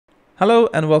Hello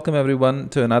and welcome everyone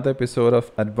to another episode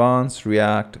of Advanced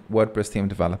React WordPress Theme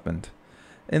Development.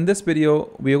 In this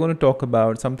video, we are going to talk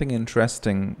about something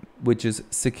interesting, which is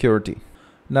security.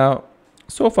 Now,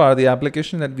 so far the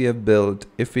application that we have built,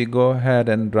 if we go ahead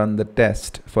and run the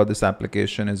test for this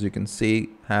application, as you can see,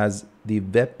 has the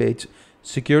web page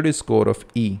security score of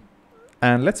E.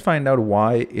 And let's find out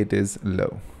why it is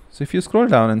low. So if you scroll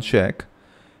down and check,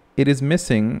 it is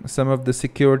missing some of the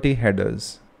security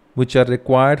headers which are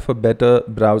required for better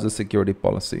browser security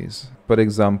policies. For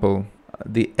example,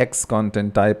 the X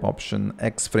content type option,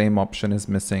 X frame option is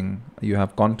missing. You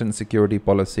have content security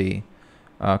policy,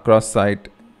 cross-site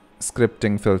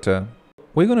scripting filter.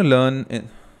 We're going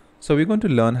to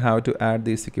learn how to add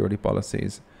these security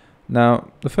policies. Now,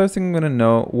 the first thing we're going to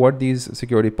know what these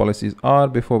security policies are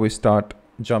before we start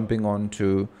jumping on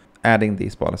to adding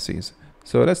these policies.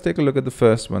 So let's take a look at the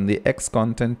first one, the X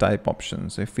content type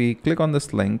options. If we click on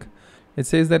this link, it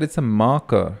says that it's a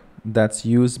marker that's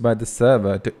used by the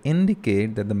server to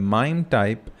indicate that the MIME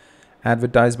type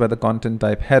advertised by the content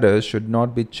type headers should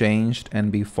not be changed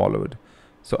and be followed.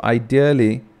 So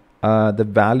ideally, the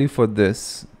value for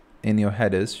this in your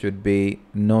headers should be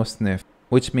no sniff,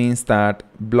 which means that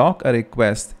block a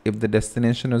request if the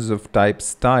destination is of type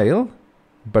style,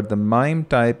 but the MIME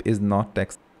type is not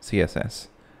text CSS.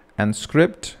 And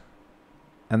script,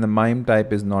 and the MIME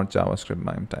type is not JavaScript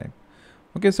MIME type.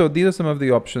 Okay, so these are some of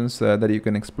the options that you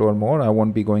can explore more. I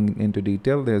won't be going into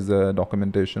detail. There's a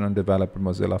documentation on Developer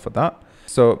Mozilla for that.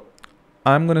 So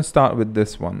I'm going to start with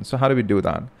this one. So how do we do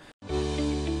that?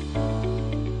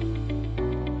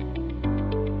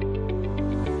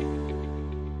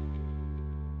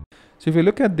 So if you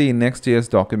look at the Next.js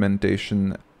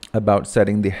documentation about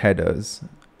setting the headers,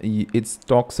 it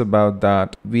talks about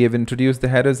that we have introduced the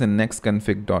headers in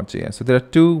nextconfig.js. So there are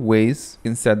two ways you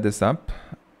can set this up.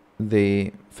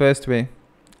 The first way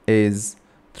is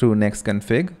through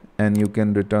nextconfig, and you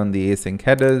can return the async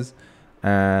headers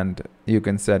and you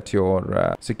can set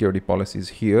your security policies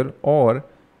here, or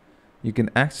you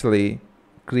can actually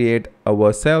create a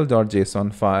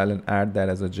vercel.json file and add that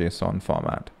as a JSON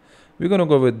format. We're going to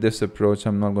go with this approach.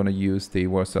 I'm not going to use the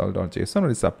vercel.json, but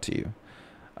it's up to you.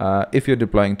 If you're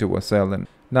deploying to Vercel. And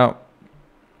now,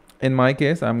 in my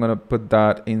case, I'm going to put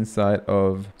that inside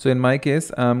of, so in my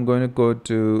case, I'm going to go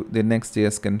to the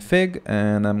Next.js config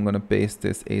and I'm going to paste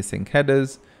this async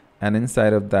headers, and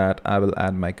inside of that, I will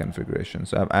add my configuration.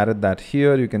 So I've added that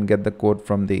here. You can get the code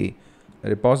from the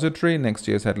repository,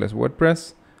 Next.js Headless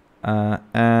WordPress,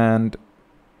 and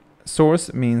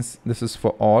source means this is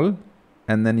for all.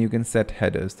 And then you can set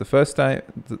headers. The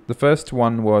first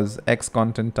one was X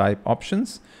content type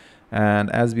options. And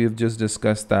as we've just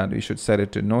discussed that, we should set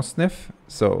it to no sniff.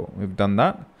 So we've done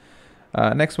that.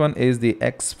 Next one is the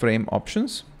X frame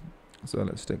options. So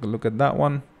let's take a look at that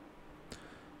one.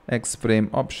 X frame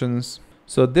options.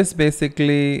 So this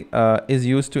basically is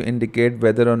used to indicate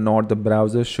whether or not the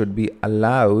browser should be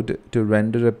allowed to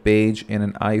render a page in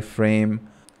an iframe,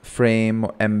 frame,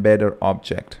 or embed or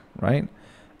object, right?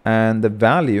 And the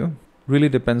value really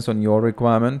depends on your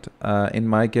requirement. In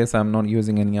my case, I'm not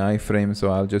using any iframe, so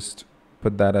I'll just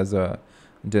put that as a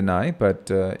deny,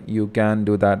 but you can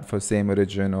do that for same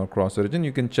origin or cross origin.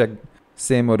 You can check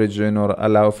same origin or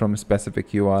allow from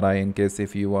specific URI in case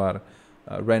if you are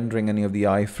rendering any of the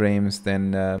iframes,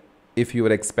 then if you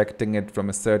were expecting it from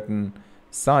a certain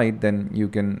site, then you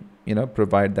can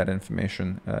provide that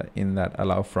information in that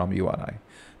allow from URI.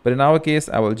 But in our case,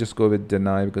 I will just go with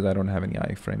deny because I don't have any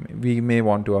iframe. We may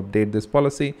want to update this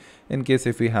policy in case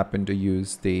if we happen to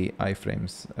use the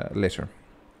iframes later.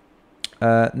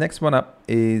 Next one up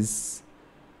is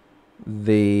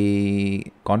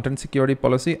the content security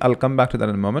policy. I'll come back to that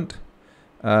in a moment.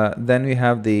 Then we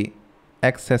have the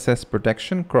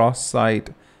X-XSS-Protection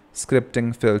cross-site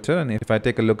scripting filter. And if I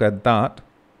take a look at that,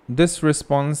 this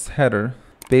response header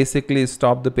basically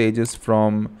stops the pages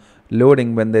from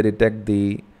loading when they detect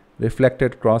the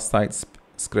reflected cross-site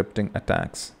scripting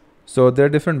attacks. So there are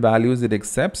different values it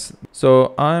accepts.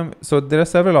 So there are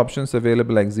several options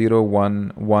available like 0,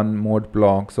 1, 1 mode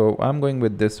block. So I'm going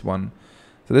with this one.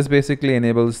 So this basically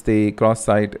enables the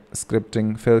cross-site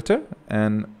scripting filter,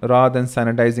 and rather than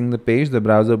sanitizing the page, the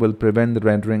browser will prevent the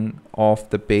rendering of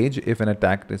the page if an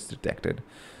attack is detected.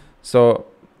 So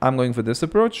I'm going for this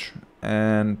approach,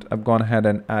 and I've gone ahead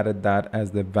and added that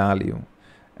as the value.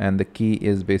 And the key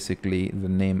is basically the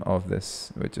name of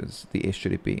this, which is the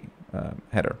HTTP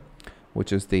header,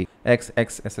 which is the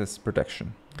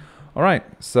X-XSS-Protection. All right,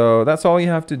 so that's all you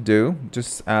have to do.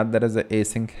 Just add that as an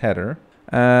async header.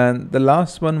 And the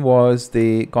last one was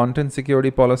the content security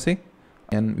policy.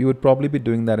 And we would probably be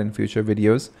doing that in future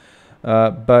videos.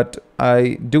 But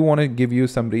I do want to give you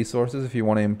some resources. If you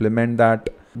want to implement that,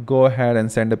 go ahead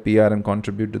and send a PR and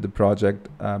contribute to the project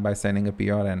by sending a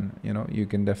PR, and you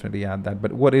can definitely add that.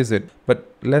 But what is it?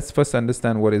 But let's first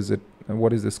understand what is it.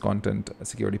 What is this content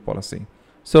security policy?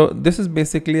 So this is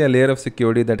basically a layer of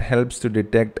security that helps to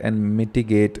detect and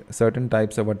mitigate certain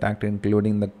types of attack,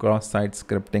 including the cross-site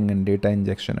scripting and data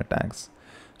injection attacks.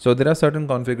 So there are certain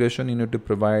configuration you need to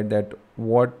provide that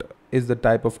what is the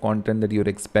type of content that you're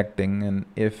expecting, and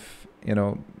if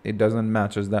it doesn't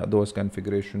match those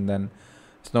configuration, then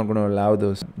it's not going to allow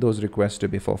those requests to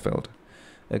be fulfilled.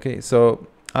 Okay, so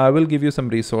I will give you some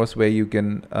resource where you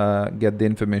can get the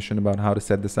information about how to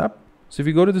set this up. So if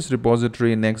you go to this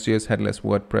repository, Next.js Headless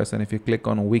WordPress, and if you click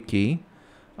on Wiki,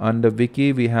 under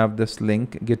Wiki we have this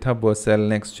link, GitHub vercel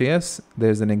Next.js.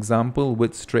 There's an example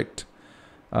with strict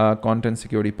content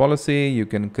security policy. You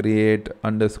can create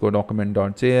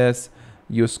 _document.js,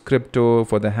 use crypto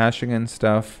for the hashing and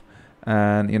stuff,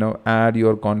 and add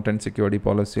your content security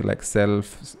policy like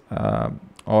self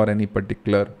or any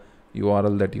particular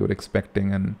URL that you're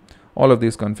expecting, and all of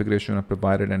these configuration are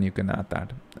provided, and you can add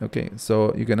that. Okay,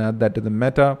 so you can add that to the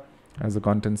meta as a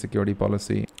content security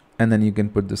policy, and then you can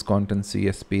put this content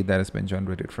CSP that has been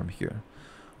generated from here.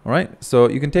 All right, so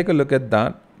you can take a look at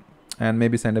that and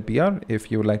maybe send a PR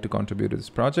if you would like to contribute to this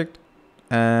project.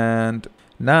 And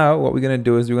now what we're going to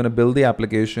do is we're going to build the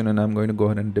application, and I'm going to go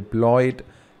ahead and deploy it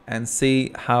and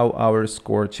see how our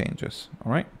score changes.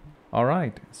 All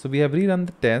right, so we have rerun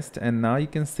the test, and now you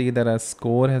can see that our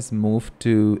score has moved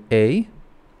to A,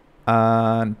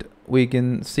 and we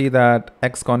can see that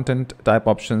X content type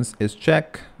options is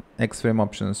check, X frame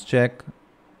options check,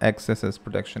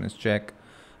 X-XSS-Protection is check,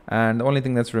 and the only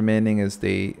thing that's remaining is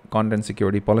the content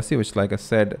security policy, which, like I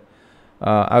said,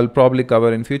 I'll probably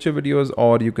cover in future videos,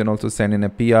 or you can also send in a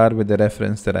PR with the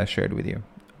reference that I shared with you.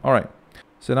 All right.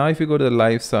 So now if you go to the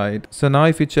live side, so now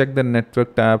if you check the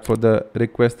network tab for the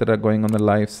requests that are going on the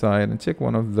live side, and check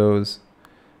one of those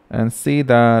and see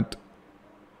that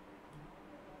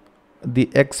the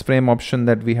X frame option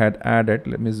that we had added,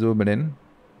 let me zoom it in,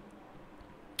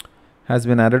 has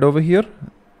been added over here.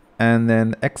 And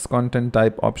then X content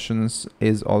type options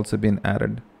is also been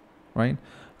added, right?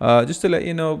 Just to let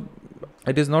you know,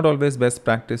 it is not always best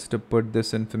practice to put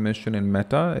this information in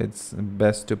meta. It's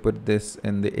best to put this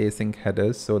in the async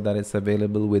headers so that it's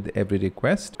available with every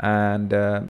request. And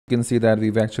you can see that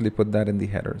we've actually put that in the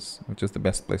headers, which is the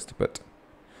best place to put.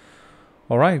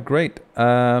 All right, great.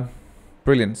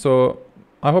 Brilliant. So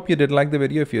I hope you did like the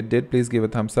video. If you did, please give a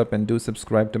thumbs up, and do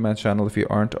subscribe to my channel if you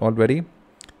aren't already.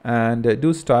 And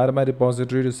do start my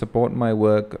repository to support my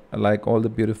work like all the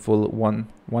beautiful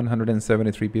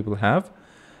 173 people have.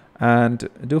 And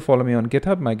do follow me on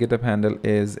GitHub. My GitHub handle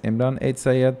is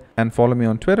imranhsayed, and follow me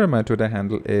on Twitter. My Twitter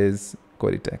handle is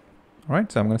CodyTech. All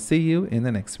right, so I'm going to see you in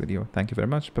the next video. Thank you very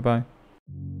much. Bye-bye.